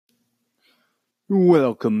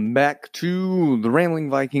Welcome back to the Rambling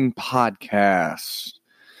Viking podcast.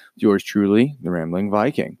 Yours truly, the Rambling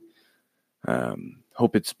Viking.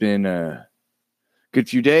 Hope it's been a good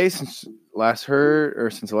few days since I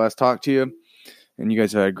last talked to you, and you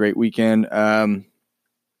guys had a great weekend. Something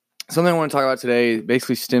I want to talk about today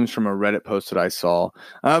basically stems from a Reddit post that I saw.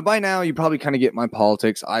 By now, you probably kind of get my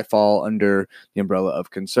politics. I fall under the umbrella of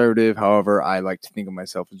conservative. However, I like to think of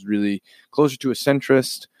myself as really closer to a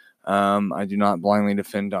centrist. I do not blindly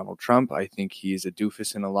defend Donald Trump. I think he is a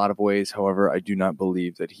doofus in a lot of ways. However, I do not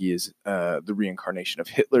believe that he is the reincarnation of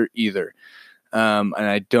Hitler either. And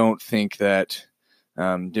I don't think that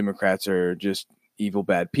Democrats are just evil,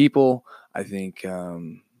 bad people. I think a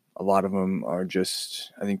lot of them are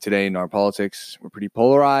just, I think today in our politics, we're pretty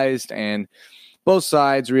polarized, and both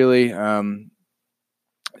sides really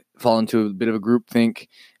fall into a bit of a groupthink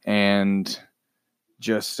and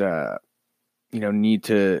just,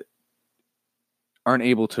 aren't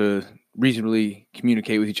able to reasonably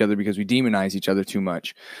communicate with each other because we demonize each other too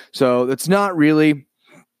much. So that's not really,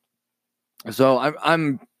 that's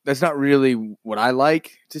not really what I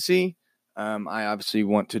like to see. I obviously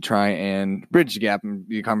want to try and bridge the gap in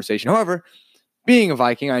the conversation. However, being a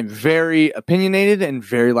Viking, I'm very opinionated and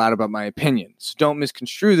very loud about my opinion. So don't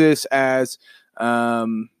misconstrue this as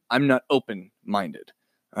I'm not open-minded.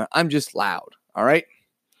 I'm just loud, all right?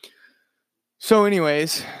 So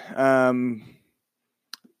anyways,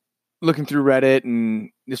 looking through Reddit, and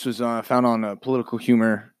this was found on a political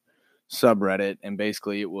humor subreddit, and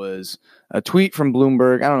basically it was a tweet from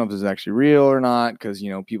Bloomberg. I don't know if this is actually real or not, because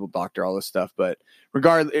people doctor all this stuff, but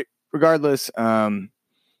regardless, Bloomberg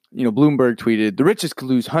tweeted, "The richest could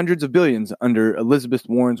lose hundreds of billions under Elizabeth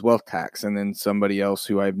Warren's wealth tax." And then somebody else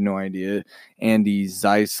who I have no idea, Andy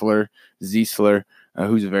Zeisler,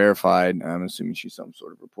 who's verified. I'm assuming she's some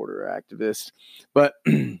sort of reporter or activist, but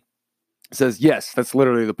says, yes, that's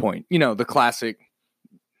literally the point. The classic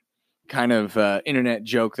kind of internet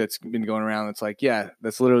joke that's been going around. That's like, yeah,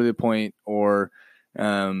 that's literally the point. Or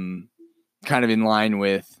kind of in line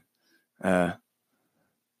with,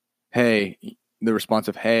 hey, the response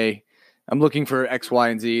of, hey, I'm looking for X, Y,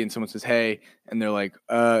 and Z. And someone says, hey, and they're like,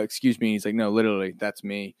 excuse me. He's like, no, literally, that's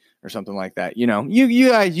me, or something like that. You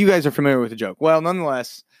guys are familiar with the joke. Well,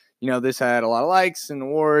 nonetheless, this had a lot of likes and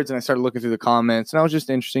awards, and I started looking through the comments, and I was just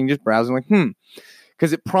browsing, like,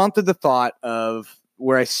 because it prompted the thought of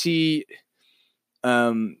where I see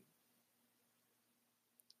kind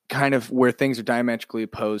of where things are diametrically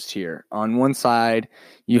opposed here. On one side,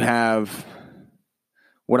 you have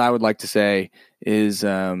what I would like to say is,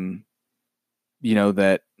 that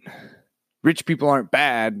rich people aren't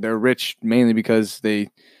bad. They're rich mainly because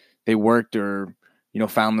they worked or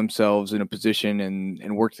found themselves in a position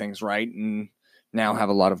and worked things right and now have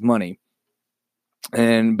a lot of money. But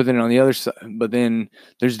then on the other side,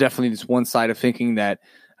 there's definitely this one side of thinking that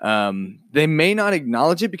they may not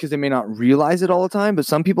acknowledge it because they may not realize it all the time. But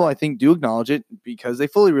some people, I think, do acknowledge it because they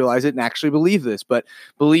fully realize it and actually believe this, but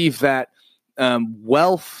believe that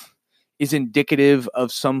wealth is indicative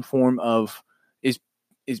of some form of,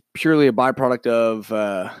 is purely a byproduct of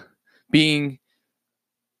being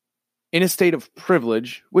in a state of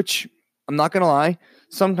privilege, which I'm not going to lie,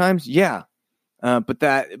 sometimes, yeah. But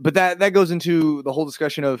that goes into the whole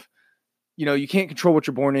discussion of, you can't control what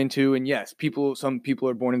you're born into. And yes, some people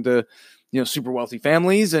are born into, super wealthy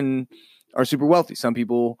families and are super wealthy. Some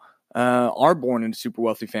people are born into super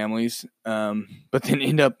wealthy families, but then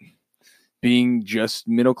end up being just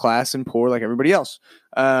middle class and poor like everybody else.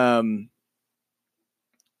 And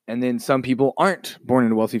then some people aren't born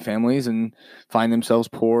into wealthy families and find themselves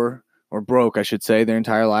poor or broke, I should say, their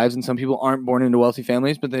entire lives. And some people aren't born into wealthy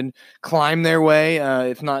families, but then climb their way,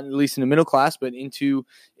 if not at least in the middle class, but into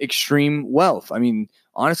extreme wealth. I mean,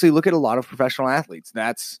 honestly, look at a lot of professional athletes.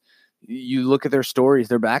 You look at their stories,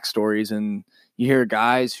 their backstories, and you hear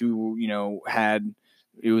guys who,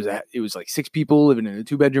 it was like 6 people living in a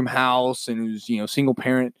 2-bedroom house, and it was, single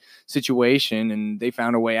parent situation, and they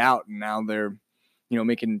found a way out, and now they're,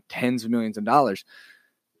 making tens of millions of dollars.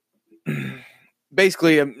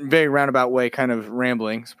 Basically, a very roundabout way, kind of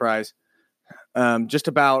rambling, surprise, just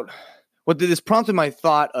about what this prompted my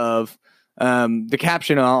thought of. The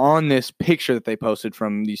caption on this picture that they posted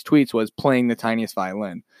from these tweets was "playing the tiniest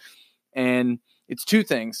violin," and it's 2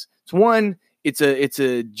 things. It's one, it's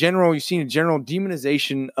a general, you've seen a general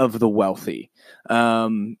demonization of the wealthy.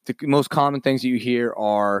 The most common things that you hear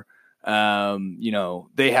are,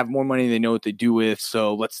 they have more money, they know what they do with,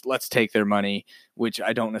 so let's take their money, which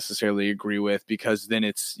I don't necessarily agree with, because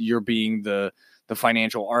then you're being the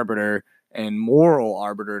financial arbiter and moral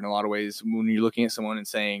arbiter in a lot of ways when you're looking at someone and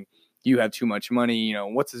saying you have too much money.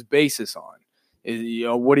 What's his basis on?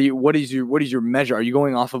 What is your measure? Are you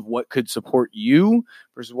going off of what could support you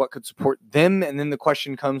versus what could support them? And then the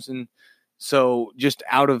question comes in. So just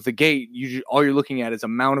out of the gate, all you're looking at is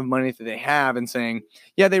amount of money that they have and saying,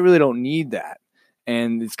 yeah, they really don't need that.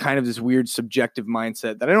 And it's kind of this weird subjective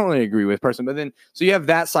mindset that I don't really agree with personally. But then, so you have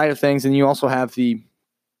that side of things, and you also have the,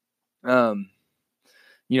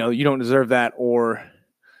 you don't deserve that, or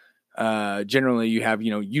generally you have,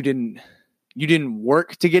 you didn't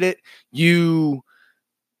work to get it. You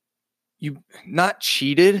not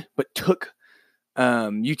cheated, but took,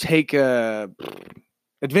 you take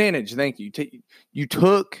advantage. Thank you. You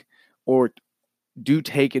took or do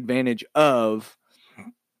take advantage of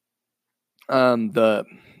the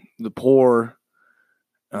poor,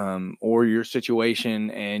 or your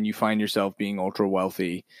situation, and you find yourself being ultra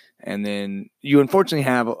wealthy. And then you unfortunately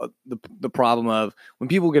have the problem of when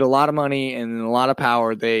people get a lot of money and a lot of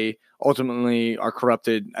power, they ultimately are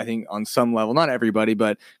corrupted. I think on some level, not everybody,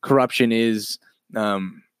 but corruption is,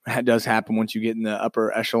 does happen once you get in the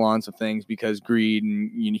upper echelons of things, because greed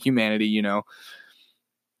and humanity,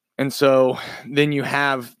 And so then you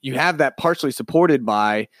have that partially supported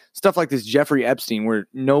by stuff like this Jeffrey Epstein, where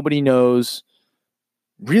nobody knows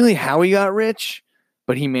really how he got rich,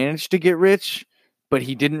 but he managed to get rich, but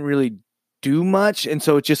he didn't really do much. And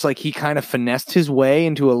so it's just like he kind of finessed his way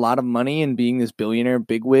into a lot of money and being this billionaire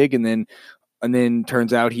bigwig. And then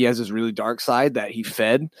turns out he has this really dark side that he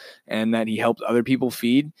fed and that he helped other people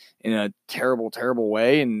feed in a terrible, terrible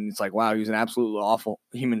way. And it's like, wow, he was an absolutely awful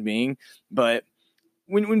human being. But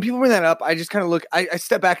when people bring that up, I just kind of look, I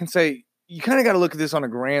step back and say, you kind of got to look at this on a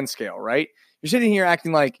grand scale, right? You're sitting here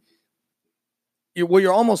acting like, what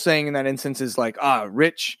you're almost saying in that instance is like,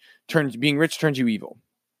 being rich turns you evil.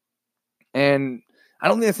 And I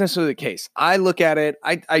don't think that's necessarily the case. I look at it,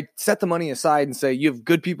 I set the money aside and say, you have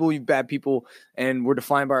good people, you have bad people, and we're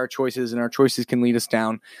defined by our choices, and our choices can lead us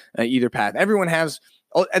down either path. At the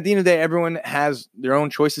end of the day, everyone has their own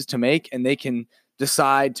choices to make, and they can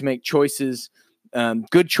decide to make choices,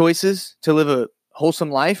 good choices to live a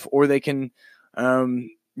wholesome life, or they can,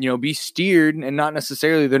 be steered, and not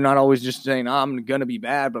necessarily, they're not always just saying, I'm going to be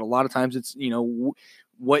bad, but a lot of times it's,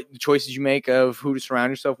 what choices you make of who to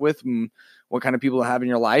surround yourself with and what kind of people to have in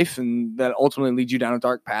your life, and that ultimately leads you down a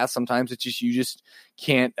dark path. Sometimes it's just, you just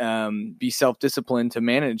can't be self-disciplined to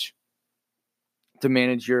manage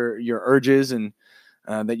your urges and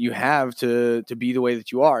that you have to be the way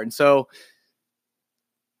that you are. And so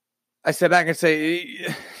I step back and say,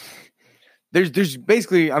 there's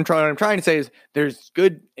basically, what I'm trying to say is there's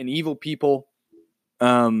good and evil people.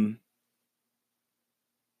 There's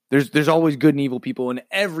always good and evil people in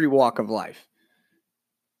every walk of life.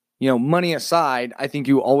 Money aside, I think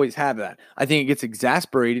you always have that. I think it gets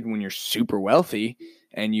exasperated when you're super wealthy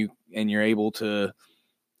and you're able to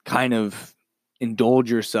kind of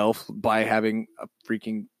indulge yourself by having a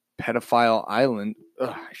freaking pedophile island.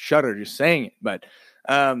 Ugh, I shudder just saying it. But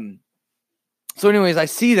so anyways, I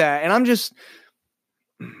see that, and I'm just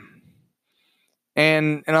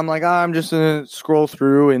and I'm like, I'm just gonna scroll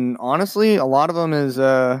through, and honestly, a lot of them is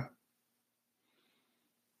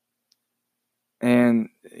and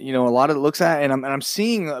a lot of it looks at, and I'm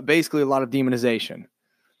seeing basically a lot of demonization.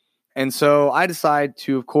 And so I decide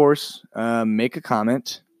to, of course, make a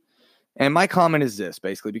comment. And my comment is this,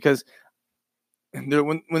 basically, because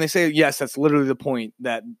when they say, yes, that's literally the point,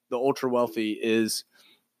 that the ultra wealthy is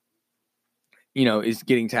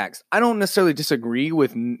getting taxed. I don't necessarily disagree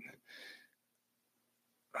with.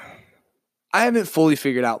 I haven't fully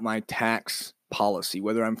figured out my tax policy,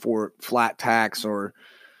 whether I'm for flat tax or,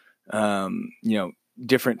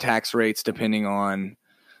 different tax rates depending on,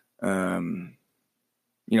 for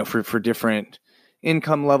different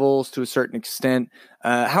income levels to a certain extent.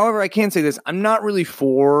 However, I can say this: I'm not really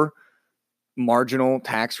for marginal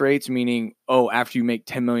tax rates, meaning, after you make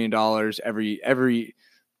 $10 million, every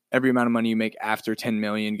amount of money you make after 10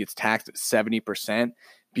 million gets taxed at 70%,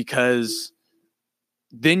 because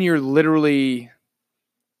then you're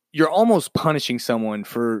almost punishing someone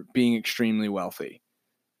for being extremely wealthy.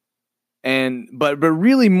 And but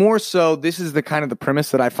really more so, this is the kind of the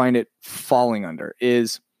premise that I find it falling under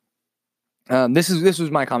is this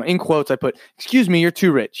was my comment. In quotes, I put, "Excuse me, you're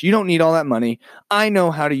too rich. You don't need all that money. I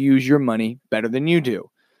know how to use your money better than you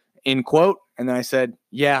do." In quote, and then I said,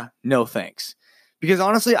 "Yeah, no thanks." Because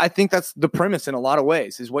honestly, I think that's the premise in a lot of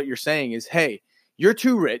ways, is what you're saying is, hey, you're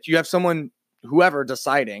too rich. You have someone, whoever,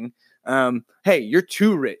 deciding, hey, you're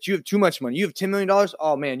too rich. You have too much money. You have $10 million.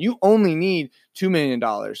 Oh man, you only need $2 million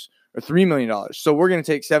or $3 million. So we're going to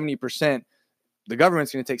take 70%. The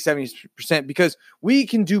government's going to take 70% because we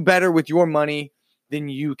can do better with your money than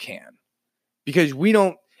you can. Because we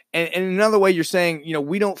don't, And another way you're saying,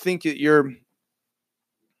 we don't think that you're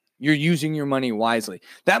using your money wisely.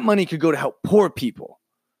 That money could go to help poor people.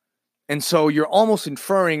 And so you're almost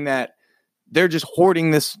inferring that they're just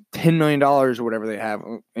hoarding this $10 million or whatever they have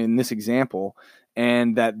in this example,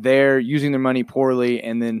 and that they're using their money poorly.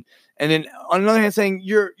 And then on another hand, saying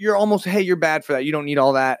you're almost, hey, you're bad for that. You don't need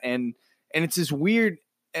all that. And it's this weird.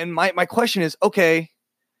 And my question is, okay,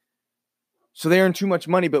 so they earn too much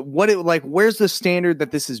money, but where's the standard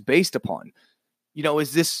that this is based upon?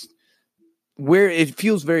 Is this where it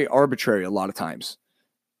feels very arbitrary a lot of times?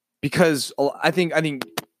 Because I think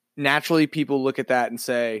naturally people look at that and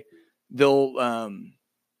say they'll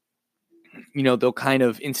they'll kind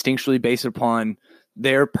of instinctually base it upon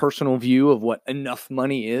their personal view of what enough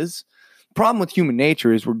money is. Problem with human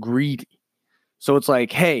nature is we're greedy. So it's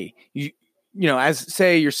like, hey, as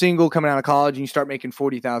say you're single coming out of college and you start making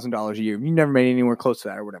 $40,000 a year. You never made anywhere close to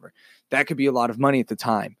that or whatever. That could be a lot of money at the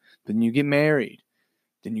time. But then you get married.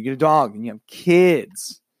 Then you get a dog and you have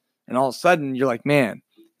kids. And all of a sudden you're like, man,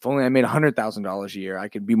 if only I made $100,000 a year, I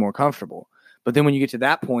could be more comfortable. But then when you get to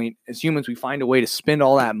that point, as humans, we find a way to spend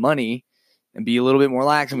all that money and be a little bit more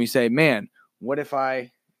lax. And we say, man, what if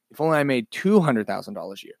only I made $200,000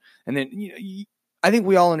 a year? And then I think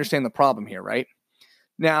we all understand the problem here, right?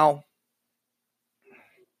 Now,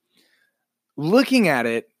 looking at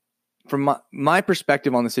it from my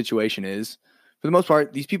perspective on the situation is, for the most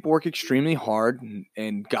part, these people work extremely hard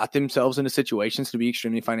and got themselves into situations to be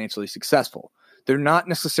extremely financially successful. They're not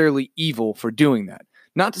necessarily evil for doing that.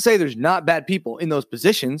 Not to say there's not bad people in those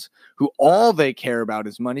positions who all they care about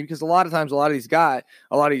is money, because a lot of times, a lot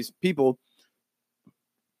of these people,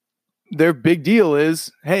 their big deal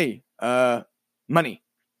is, hey, money.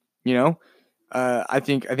 I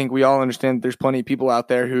think we all understand there's plenty of people out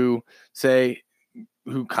there who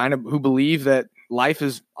believe that life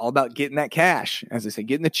is all about getting that cash, as they say,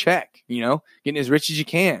 getting the check, getting as rich as you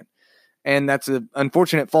can. And that's an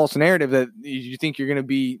unfortunate false narrative that you think you're going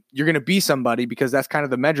to be somebody, because that's kind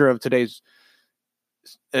of the measure of today's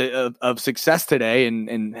of success today,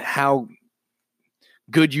 and how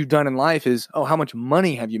good you've done in life is, how much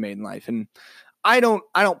money have you made in life? And I don't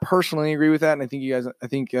personally agree with that. And I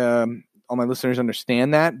think all my listeners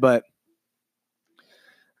understand that, but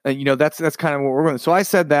that's kind of what we're going. So I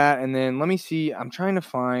said that, and then let me see. I'm trying to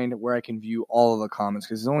find where I can view all of the comments,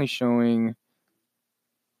 because it's only showing.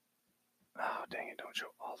 Oh, dang it. Don't show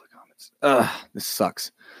all the comments. This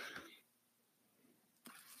sucks.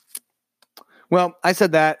 Well, I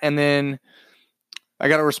said that, and then I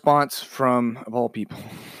got a response from, of all people.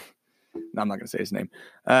 No, I'm not going to say his name.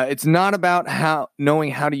 It's not about knowing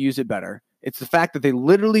how to use it better. It's the fact that they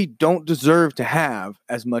literally don't deserve to have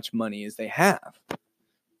as much money as they have.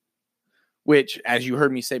 Which, as you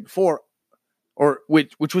heard me say before,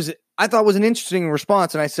 which was, I thought was an interesting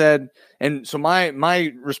response. And I said, and so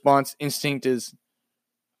my response instinct is,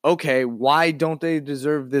 okay, why don't they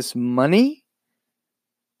deserve this money?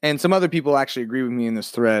 And some other people actually agree with me in this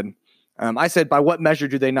thread. I said, by what measure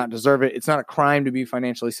do they not deserve it? It's not a crime to be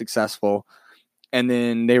financially successful. And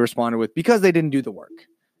then they responded with, because they didn't do the work.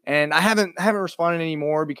 And I haven't responded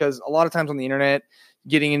anymore, because a lot of times on the internet,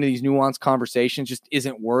 getting into these nuanced conversations just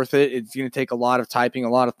isn't worth it. It's going to take a lot of typing, a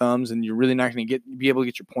lot of thumbs, and you're really not going to be able to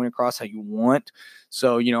get your point across how you want.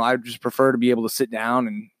 So, I would just prefer to be able to sit down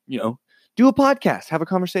and, do a podcast, have a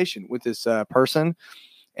conversation with this person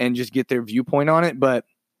and just get their viewpoint on it. But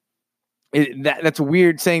that's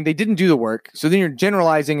weird saying they didn't do the work. So then you're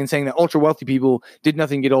generalizing and saying that ultra wealthy people did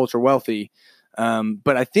nothing to get ultra wealthy.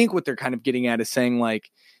 But I think what they're kind of getting at is saying, like,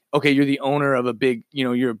 okay, you're the owner of a big,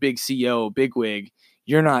 you're a big CEO, big wig.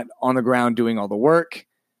 You're not on the ground doing all the work.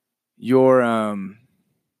 But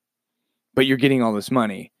you're getting all this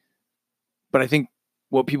money. But I think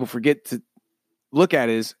what people forget to look at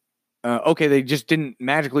is, okay, they just didn't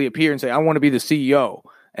magically appear and say, I want to be the CEO.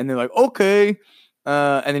 And they're like, okay.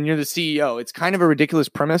 And then you're the CEO. It's kind of a ridiculous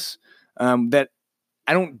premise that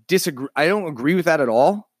I don't disagree. I don't agree with that at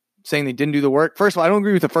all, saying they didn't do the work. First of all, I don't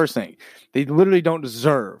agree with the first thing. They literally don't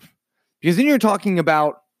deserve. Because then you're talking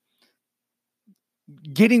about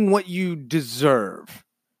getting what you deserve.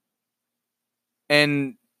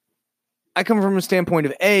 And I come from a standpoint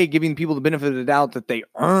of giving people the benefit of the doubt that they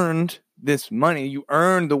earned this money. You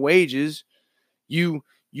earned the wages. You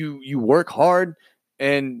work hard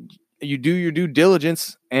and you do your due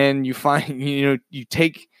diligence, and you find, you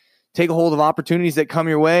take a hold of opportunities that come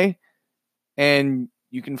your way, and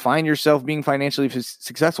you can find yourself being financially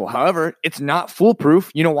successful. However, it's not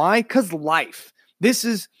foolproof. You know why? Because life. This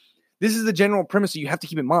is the general premise that you have to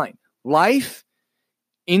keep in mind. Life,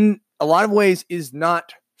 in a lot of ways, is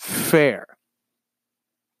not fair.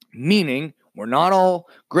 Meaning, We're not all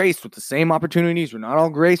graced with the same opportunities. We're not all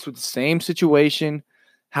graced with the same situation.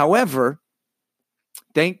 However,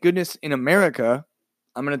 thank goodness in America,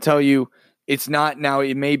 I'm going to tell you, it's not now.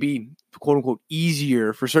 It may be quote unquote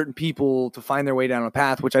easier for certain people to find their way down a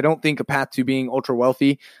path, which I don't think a path to being ultra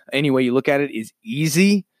wealthy, any way you look at it, is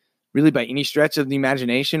easy, really by any stretch of the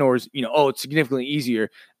imagination, or is, it's significantly easier.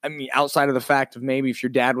 I mean, outside of the fact of maybe if your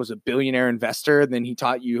dad was a billionaire investor, then he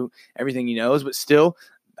taught you everything he knows, but still,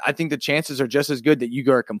 I think the chances are just as good that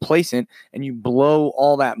you are complacent and you blow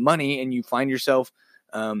all that money and you find yourself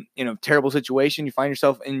in a terrible situation. You find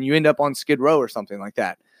yourself and you end up on Skid Row or something like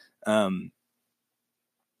that.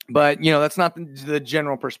 But that's not the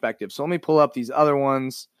general perspective. So let me pull up these other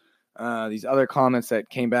ones, these other comments that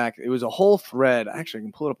came back. It was a whole thread. Actually, I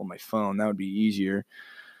can pull it up on my phone. That would be easier.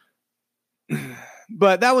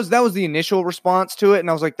 But that was the initial response to it, and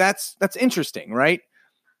I was like, that's interesting, right?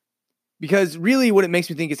 Because really, what it makes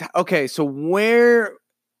me think is, okay, so where?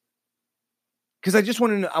 Because I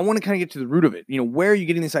want to kind of get to the root of it. Where are you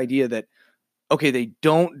getting this idea that, okay, they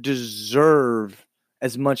don't deserve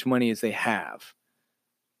as much money as they have?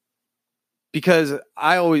 Because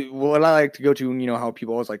what I like to go to, how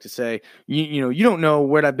people always like to say, you don't know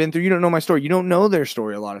what I've been through. You don't know my story. You don't know their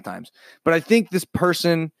story a lot of times. But I think this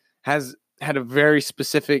person has had a very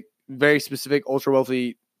specific ultra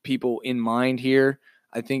wealthy people in mind here.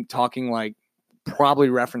 I think talking like probably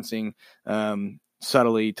referencing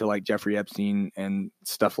subtly to like Jeffrey Epstein and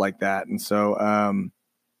stuff like that. And so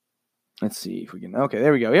let's see if we can. Okay,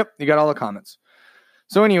 there we go. Yep, you got all the comments.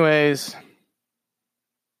 So anyways.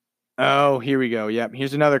 Oh, here we go. Yep.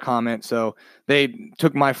 Here's another comment. So they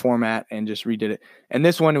took my format and just redid it. And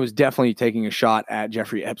this one was definitely taking a shot at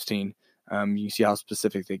Jeffrey Epstein. You see how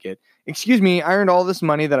specific they get. Excuse me, I earned all this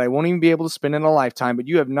money that I won't even be able to spend in a lifetime, but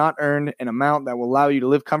you have not earned an amount that will allow you to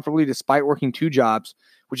live comfortably despite working 2 jobs,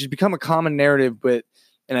 which has become a common narrative,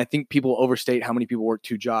 and I think people overstate how many people work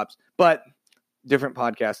 2 jobs. But different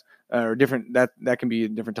podcasts or different that can be a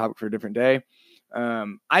different topic for a different day.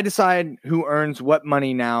 I decide who earns what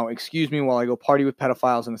money now. Excuse me while I go party with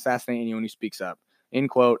pedophiles and assassinate anyone who speaks up. End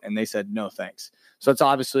quote. And they said, no, thanks. So it's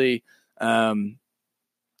obviously a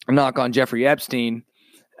knock on Jeffrey Epstein.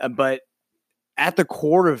 But at the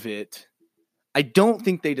core of it, I don't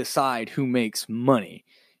think they decide who makes money.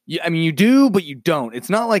 You do, but you don't. It's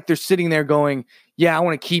not like they're sitting there going, yeah, I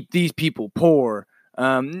want to keep these people poor.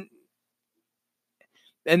 And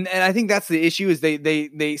I think that's the issue is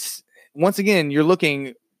they once again, you're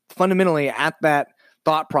looking fundamentally at that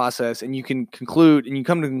thought process and you can conclude and you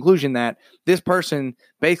come to the conclusion that this person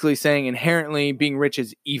basically saying inherently being rich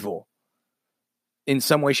is evil in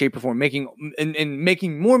some way, shape, or form.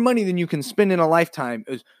 Making more money than you can spend in a lifetime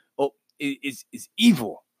is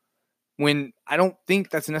evil. When I don't think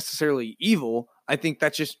that's necessarily evil. I think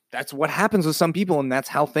that's what happens with some people and that's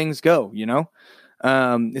how things go,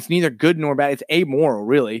 It's neither good nor bad. It's amoral,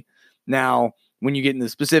 really. Now, when you get into the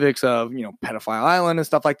specifics of, pedophile island and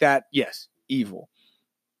stuff like that, yes, evil.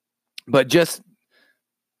 But just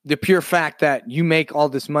the pure fact that you make all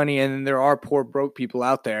this money and there are poor, broke people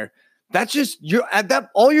out there, that's just,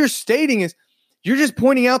 all you're stating is you're just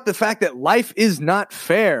pointing out the fact that life is not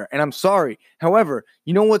fair. And I'm sorry. However,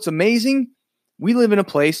 you know what's amazing? We live in a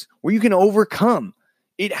place where you can overcome.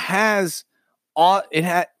 And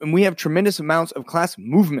we have tremendous amounts of class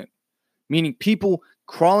movement, meaning people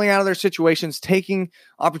crawling out of their situations, taking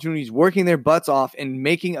opportunities, working their butts off, and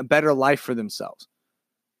making a better life for themselves.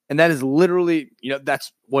 And that is literally,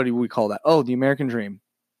 that's what do we call that? Oh, the American dream.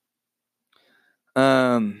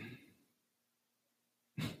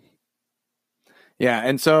 Yeah,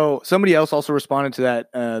 and so somebody else also responded to that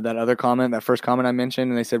other comment, that first comment I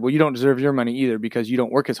mentioned, and they said, well, you don't deserve your money either because you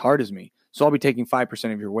don't work as hard as me, so I'll be taking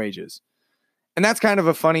 5% of your wages. And that's kind of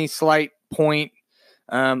a funny, slight point.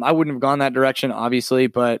 I wouldn't have gone that direction, obviously,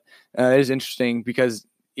 but it is interesting because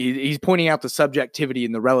he's pointing out the subjectivity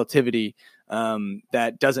and the relativity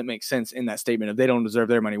that doesn't make sense in that statement of they don't deserve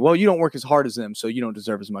their money. Well, you don't work as hard as them, so you don't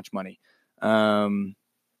deserve as much money.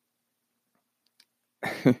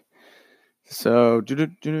 So,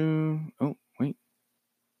 oh, wait.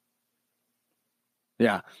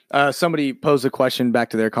 Yeah. Somebody posed a question back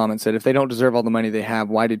to their comment, said, if they don't deserve all the money they have,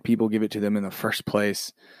 why did people give it to them in the first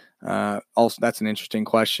place? Also, that's an interesting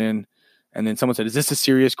question. And then someone said, is this a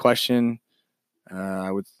serious question?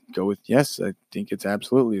 I would go with yes. I think it's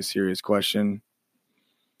absolutely a serious question.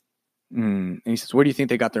 And he says, where do you think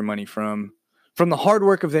they got their money from? From the hard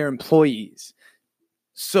work of their employees.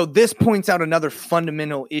 So this points out another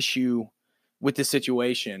fundamental issue with this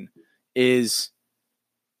situation is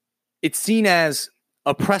it's seen as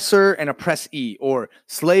oppressor and oppressee, or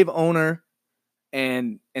slave owner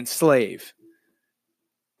and slave.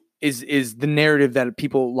 is the narrative that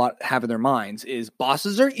people have in their minds is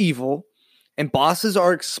bosses are evil and bosses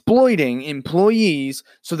are exploiting employees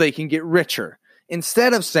so they can get richer,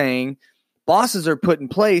 instead of saying bosses are put in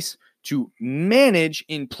place to manage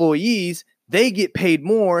employees. They get paid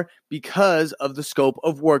more because of the scope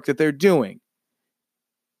of work that they're doing.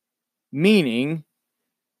 Meaning,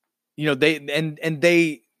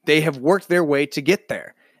 they have worked their way to get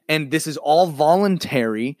there. And this is all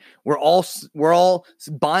voluntary. We're all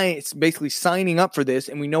buying, it's basically signing up for this,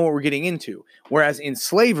 and we know what we're getting into. Whereas in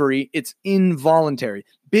slavery, it's involuntary.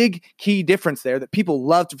 Big key difference there that people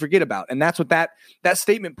love to forget about. And that's what that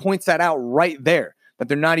statement points that out right there, that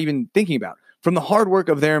they're not even thinking about. From the hard work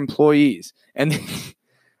of their employees. And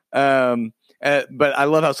but I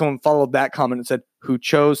love how someone followed that comment and said, who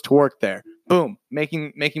chose to work there. Boom,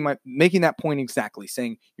 making that point exactly,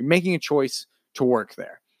 saying you're making a choice to work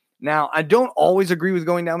there. Now, I don't always agree with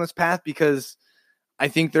going down this path, because I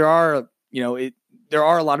think there are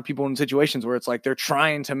a lot of people in situations where it's like they're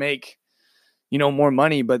trying to make, more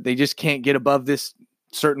money, but they just can't get above this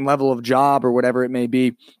certain level of job or whatever it may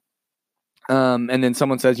be. And then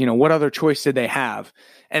someone says, what other choice did they have?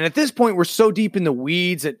 And at this point, we're so deep in the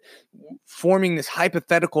weeds at forming this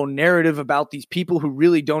hypothetical narrative about these people who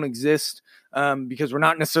really don't exist, because we're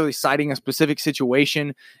not necessarily citing a specific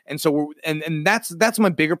situation. And so that's my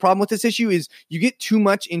bigger problem with this issue is you get too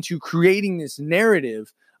much into creating this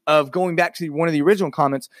narrative of going back to one of the original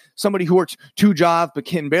comments, somebody who works 2 jobs but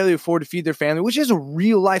can barely afford to feed their family, which is a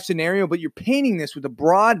real life scenario, but you're painting this with a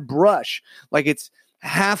broad brush, like it's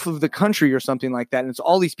half of the country or something like that. And it's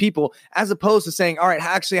all these people, as opposed to saying, all right,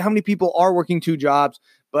 actually, how many people are working 2 jobs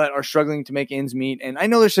but are struggling to make ends meet? And I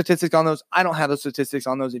know there's statistics on those. I don't have those statistics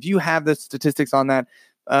on those. If you have the statistics on that,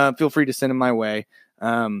 feel free to send them my way.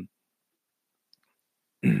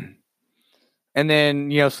 And then,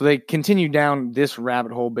 so they continue down this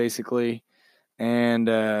rabbit hole basically. And,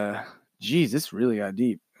 this really got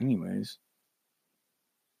deep. Anyways.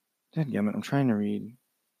 Dadgummit, I'm trying to read.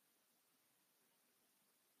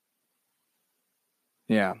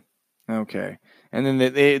 Yeah. Okay. And then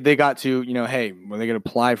they got to, hey, well, they going to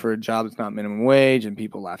apply for a job that's not minimum wage, and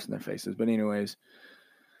people laugh in their faces. But anyways,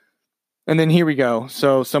 and then here we go.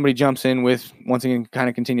 So somebody jumps in with, once again, kind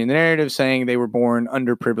of continuing the narrative, saying they were born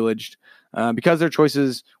underprivileged because their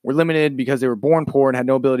choices were limited, because they were born poor and had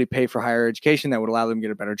no ability to pay for higher education that would allow them to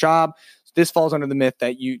get a better job. So this falls under the myth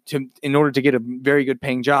that in order to get a very good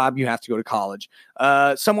paying job, you have to go to college.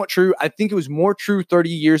 Somewhat true. I think it was more true 30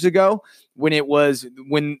 years ago when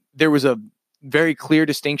there was a very clear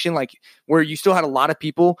distinction, like where you still had a lot of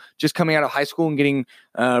people just coming out of high school and getting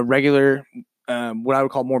regular, what I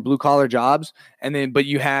would call more blue collar jobs. And then, but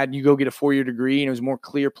you go get a 4-year degree, and it was a more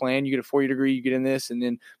clear plan. You get a 4-year degree, you get in this, and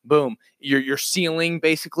then boom, your ceiling,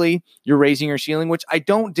 basically you're raising your ceiling, which I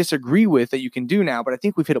don't disagree with that you can do now. But I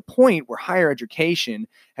think we've hit a point where higher education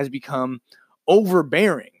has become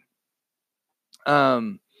overbearing.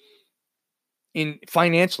 In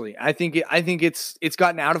financially, I think it's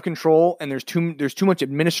gotten out of control, and there's too much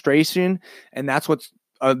administration, and that's what's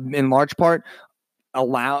in large part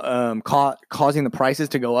causing the prices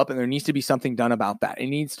to go up. And there needs to be something done about that. It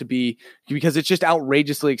needs to be, because it's just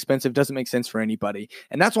outrageously expensive. Doesn't make sense for anybody.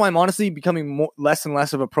 And that's why I'm honestly becoming less and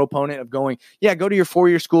less of a proponent of going, go to your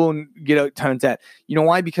 4-year school and get a ton of debt. You know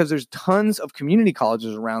why? Because there's tons of community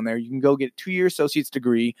colleges around there. You can go get a 2-year associate's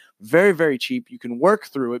degree, very, very cheap. You can work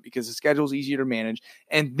through it because the schedule is easier to manage.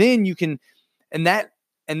 And then because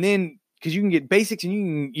you can get basics, and you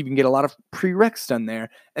can even get a lot of prereqs done there.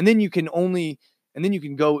 And then you can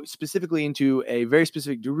go specifically into a very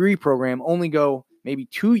specific degree program, only go maybe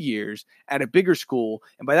 2 years at a bigger school.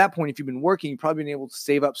 And by that point, if you've been working, you've probably been able to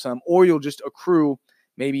save up some, or you'll just accrue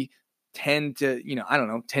maybe 10 to, you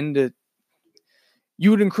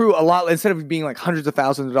would accrue a lot. Instead of being like hundreds of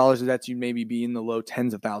thousands of dollars, that's you'd maybe be in the low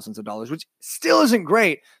tens of thousands of dollars, which still isn't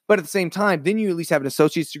great. But at the same time, then you at least have an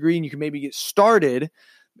associate's degree, and you can maybe get started,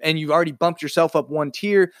 and you've already bumped yourself up 1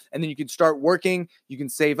 tier, and then you can start working, you can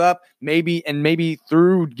save up, maybe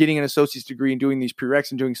through getting an associate's degree and doing these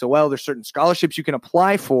prereqs and doing so well, there's certain scholarships you can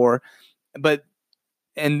apply for,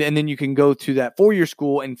 and then you can go to that 4-year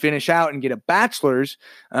school and finish out and get a bachelor's,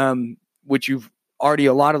 which you've already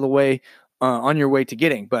a lot of the way on your way to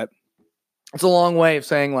getting. But it's a long way of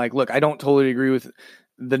saying, like, look, I don't totally agree with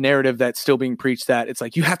the narrative that's still being preached, that it's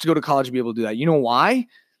like you have to go to college to be able to do that. You know why?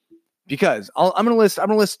 Because I'm going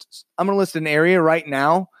to list an area right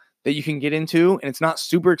now that you can get into, and it's not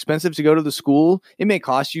super expensive to go to the school. It may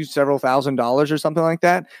cost you several $1,000s or something like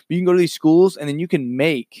that, but you can go to these schools, and then you can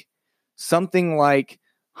make something like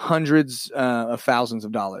hundreds of thousands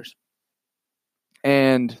of dollars.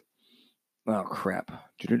 And Oh, crap.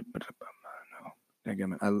 No,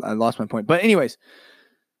 I lost my point. But anyways.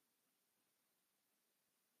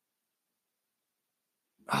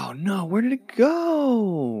 Oh, no. Where did it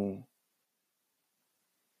go?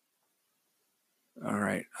 All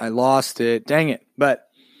right. I lost it. Dang it. But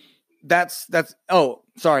that's oh,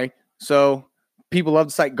 sorry. So people love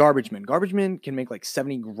to cite garbage men. Garbage men can make like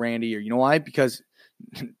 70 grand a year. You know why? Because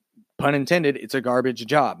pun intended, it's a garbage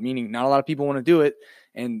job, meaning not a lot of people want to do it.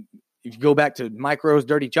 And if you go back to Micro's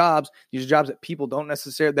dirty jobs, these are jobs that people don't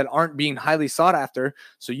necessarily, that aren't being highly sought after.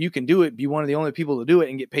 So you can do it, be one of the only people to do it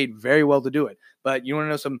and get paid very well to do it. But you want to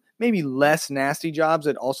know some maybe less nasty jobs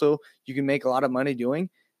that also you can make a lot of money doing?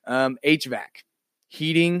 HVAC,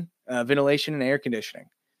 heating, ventilation, and air conditioning.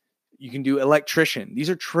 You can do electrician. These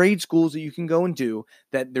are trade schools that you can go and do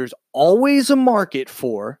that there's always a market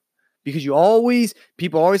for, because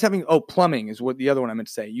people always having, plumbing is what the other one I meant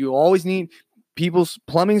to say. You always need people's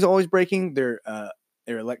plumbing's always breaking. Their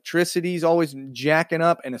electricity is always jacking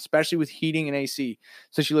up, and especially with heating and AC,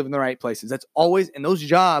 since you live in the right places. That's always, and those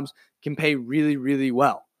jobs can pay really, really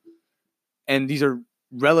well. And these are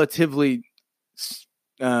relatively,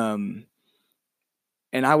 and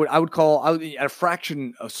I would call at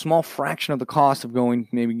a small fraction of the cost of going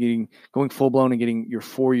full blown and getting your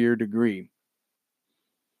 4-year degree.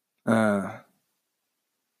 So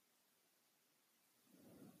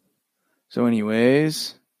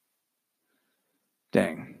anyways,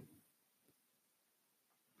 dang.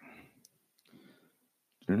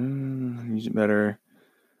 Use it better.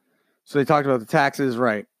 So they talked about the taxes,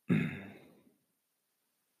 right?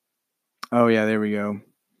 Oh yeah, there we go.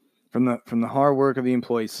 From the hard work of the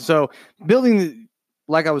employees. So building,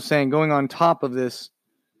 like I was saying, going on top of this.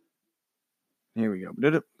 Here we go.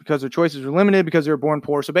 Because their choices were limited, because they were born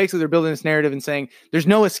poor. So basically they're building this narrative and saying there's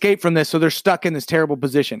no escape from this, so they're stuck in this terrible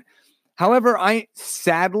position. However, I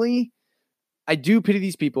do pity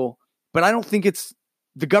these people, but I don't think it's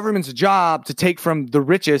the government's job to take from the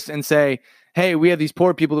richest and say, hey, we have these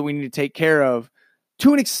poor people that we need to take care of.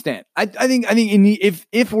 To an extent, I think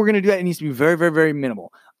if we're going to do that, it needs to be very, very, very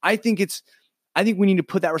minimal. I think we need to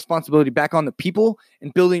put that responsibility back on the people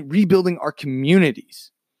and rebuilding our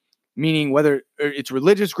communities, meaning whether it's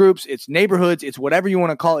religious groups, it's neighborhoods, it's whatever you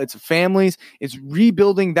want to call it, it's families, it's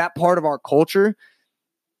rebuilding that part of our culture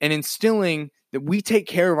and instilling that we take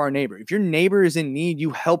care of our neighbor. If your neighbor is in need, you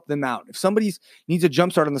help them out. If somebody needs a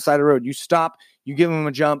jump start on the side of the road, you stop, you give them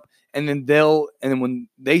a jump, and then when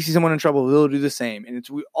they see someone in trouble, they'll do the same. And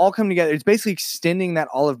we all come together. It's basically extending that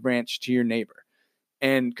olive branch to your neighbor,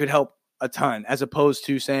 and could help a ton, as opposed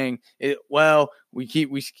to saying, we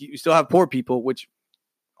still have poor people, which,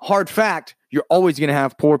 hard fact, you're always going to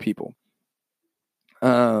have poor people.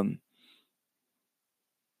 But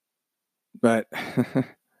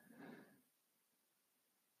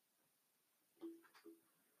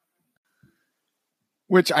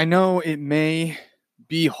which I know it may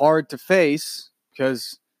be hard to face,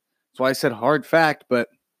 because that's why I said hard fact, but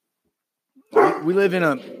we live in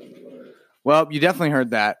you definitely heard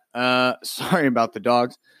that. Sorry about the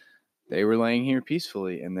dogs. They were laying here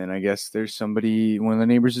peacefully, and then I guess there's one of the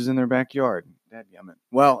neighbors is in their backyard. Dadgummit.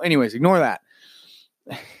 Well, anyways, ignore that.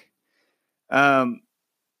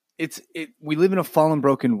 We live in a fallen,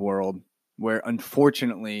 broken world where,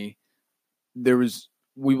 unfortunately,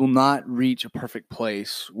 we will not reach a perfect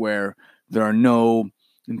place where there are no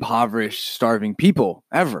impoverished, starving people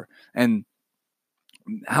ever. And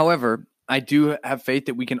however, I do have faith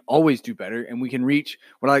that we can always do better, and we can reach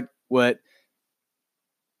what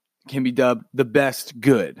can be dubbed the best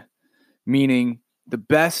good, meaning the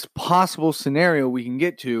best possible scenario we can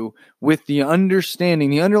get to, with the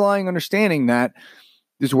underlying understanding that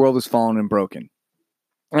this world is fallen and broken.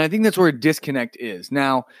 And I think that's where a disconnect is.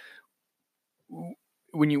 Now,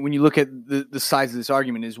 when you look at the sides of this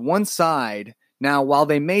argument, is one side, now, while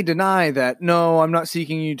they may deny that, no, I'm not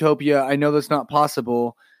seeking utopia, I know that's not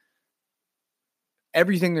possible,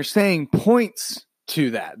 everything they're saying points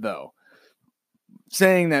to that, though.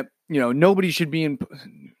 Saying that, nobody should be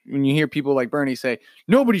when you hear people like Bernie say,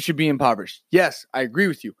 nobody should be impoverished. Yes, I agree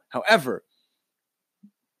with you. However,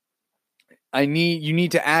 you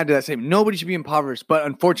need to add to that statement, nobody should be impoverished. But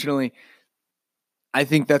unfortunately, I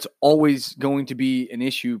think that's always going to be an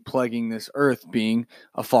issue plaguing this earth, being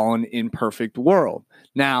a fallen, imperfect world.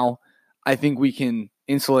 Now, I think we can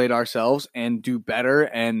insulate ourselves and do better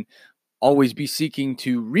and always be seeking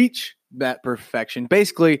to reach that perfection.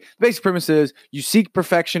 Basically, the basic premise is you seek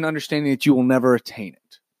perfection, understanding that you will never attain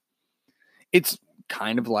it. It's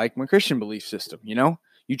kind of like my Christian belief system, You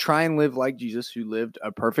try and live like Jesus, who lived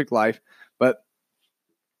a perfect life, but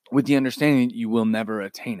with the understanding that you will never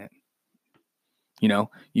attain it.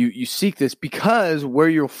 You seek this because where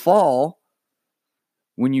you'll fall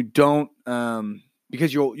when you don't,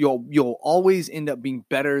 because you'll always end up being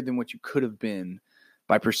better than what you could have been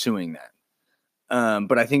by pursuing that.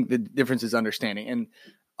 But I think the difference is understanding. And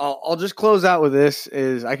I'll just close out with this.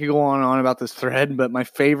 Is I could go on and on about this thread, but my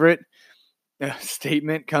favorite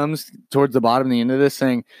statement comes towards the bottom, the end of this,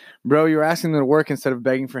 saying, "Bro, you're asking them to work instead of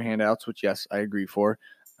begging for handouts," which yes, I agree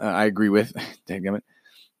with. Dadgummit.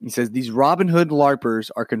 He says, "These Robin Hood LARPers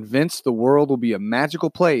are convinced the world will be a magical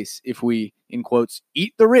place if we, in quotes,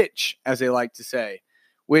 eat the rich, as they like to say,"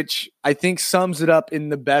 which I think sums it up in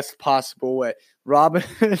the best possible way. Robin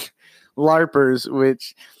Hood LARPers,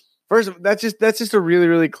 which first, that's just a really,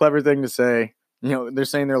 really clever thing to say. They're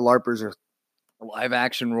saying their LARPers are live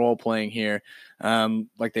action role playing here,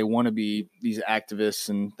 like they want to be these activists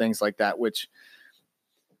and things like that, which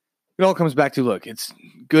it all comes back to, look, it's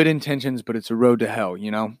good intentions, but it's a road to hell,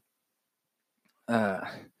 But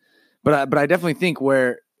I definitely think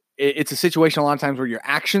where it's a situation a lot of times where your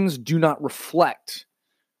actions do not reflect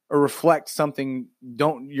something.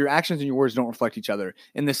 Your actions and your words don't reflect each other,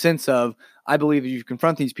 in the sense of, I believe that you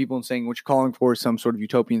confront these people and saying what you're calling for is some sort of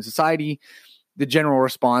utopian society. The general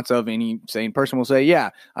response of any sane person will say,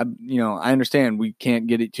 yeah, I understand we can't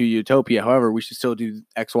get it to utopia. However, we should still do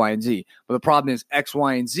X, Y, and Z. But the problem is X,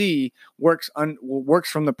 Y, and Z works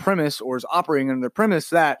from the premise, or is operating under the premise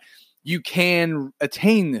that you can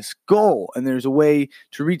attain this goal and there's a way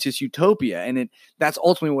to reach this utopia. And that's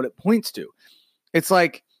ultimately what it points to. It's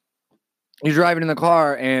like you're driving in the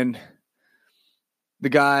car and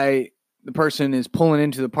the person is pulling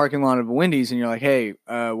into the parking lot of a Wendy's and you're like, "Hey,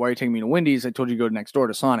 why are you taking me to Wendy's? I told you to go next door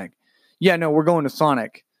to Sonic." "Yeah, no, we're going to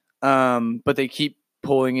Sonic." But they keep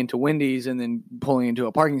pulling into Wendy's and then pulling into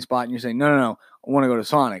a parking spot, and you're saying, no, I want to go to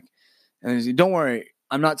Sonic. And they say, "Don't worry,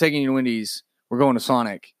 I'm not taking you to Wendy's. We're going to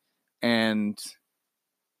Sonic."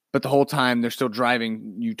 But the whole time they're still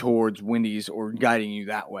driving you towards Wendy's or guiding you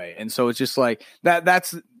that way. And so it's just like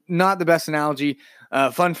that's not the best analogy.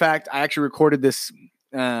 Fun fact, I actually recorded this,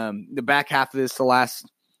 the back half of this, the last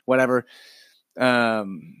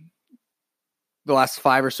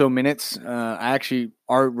 5 or so minutes. I actually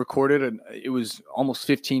recorded, and it was almost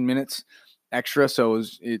 15 minutes extra. So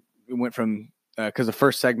it went from, because the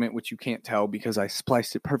first segment, which you can't tell because I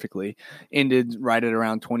spliced it perfectly, ended right at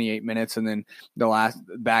around 28 minutes. And then the last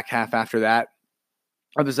back half after that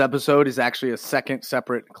of this episode is actually a second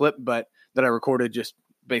separate clip, but that I recorded just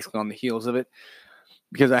basically on the heels of it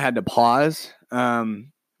because I had to pause.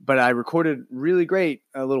 But I recorded really great,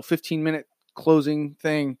 a little 15-minute closing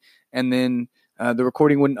thing, and then the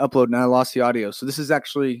recording wouldn't upload, and I lost the audio. So this is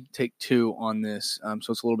actually take 2 on this, so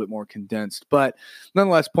it's a little bit more condensed. But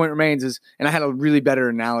nonetheless, point remains is, and I had a really better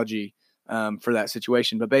analogy for that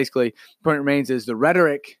situation. But basically, point remains is the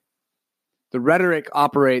rhetoric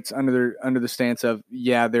operates under the stance of,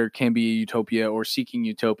 yeah, there can be a utopia or seeking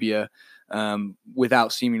utopia,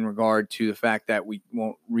 without seeming regard to the fact that we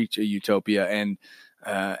won't reach a utopia. And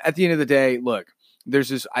at the end of the day, look, there's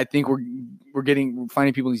this, I think we're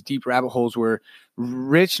finding people in these deep rabbit holes where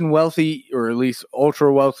rich and wealthy, or at least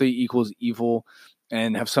ultra wealthy, equals evil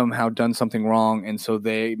and have somehow done something wrong. And so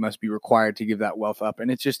they must be required to give that wealth up.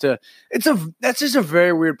 And that's just a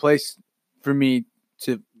very weird place for me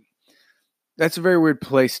that's a very weird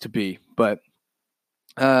place to be. But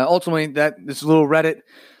ultimately, this little Reddit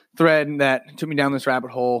thread that took me down this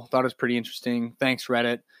rabbit hole, thought it was pretty interesting. Thanks,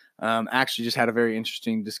 Reddit. Actually just had a very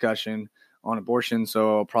interesting discussion on abortion,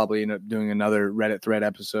 so I'll probably end up doing another Reddit thread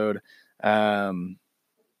episode on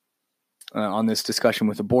this discussion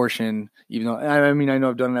with abortion, even though, I know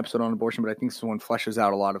I've done an episode on abortion, but I think this one fleshes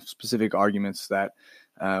out a lot of specific arguments that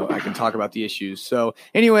I can talk about the issues. So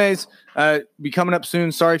anyways, be coming up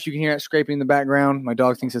soon. Sorry if you can hear that scraping in the background. My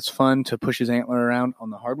dog thinks it's fun to push his antler around on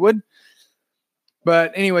the hardwood.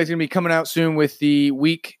 But anyways, going to be coming out soon with the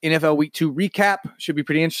NFL Week 2 recap. Should be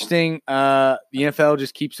pretty interesting. The NFL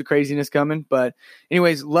just keeps the craziness coming. But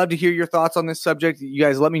anyways, love to hear your thoughts on this subject. You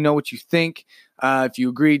guys let me know what you think. If you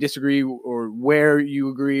agree, disagree, or where you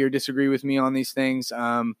agree or disagree with me on these things.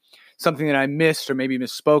 Something that I missed or maybe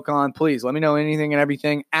misspoke on, please let me know anything and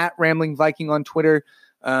everything at Rambling Viking on Twitter,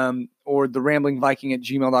 or the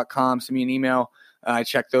ramblingviking@gmail.com. Send me an email. I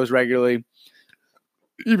check those regularly,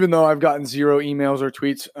 even though I've gotten 0 emails or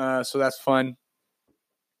tweets, so that's fun.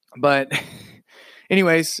 But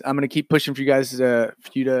anyways, I'm going to keep pushing for you guys for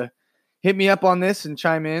you to hit me up on this and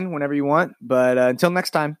chime in whenever you want. But until next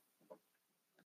time.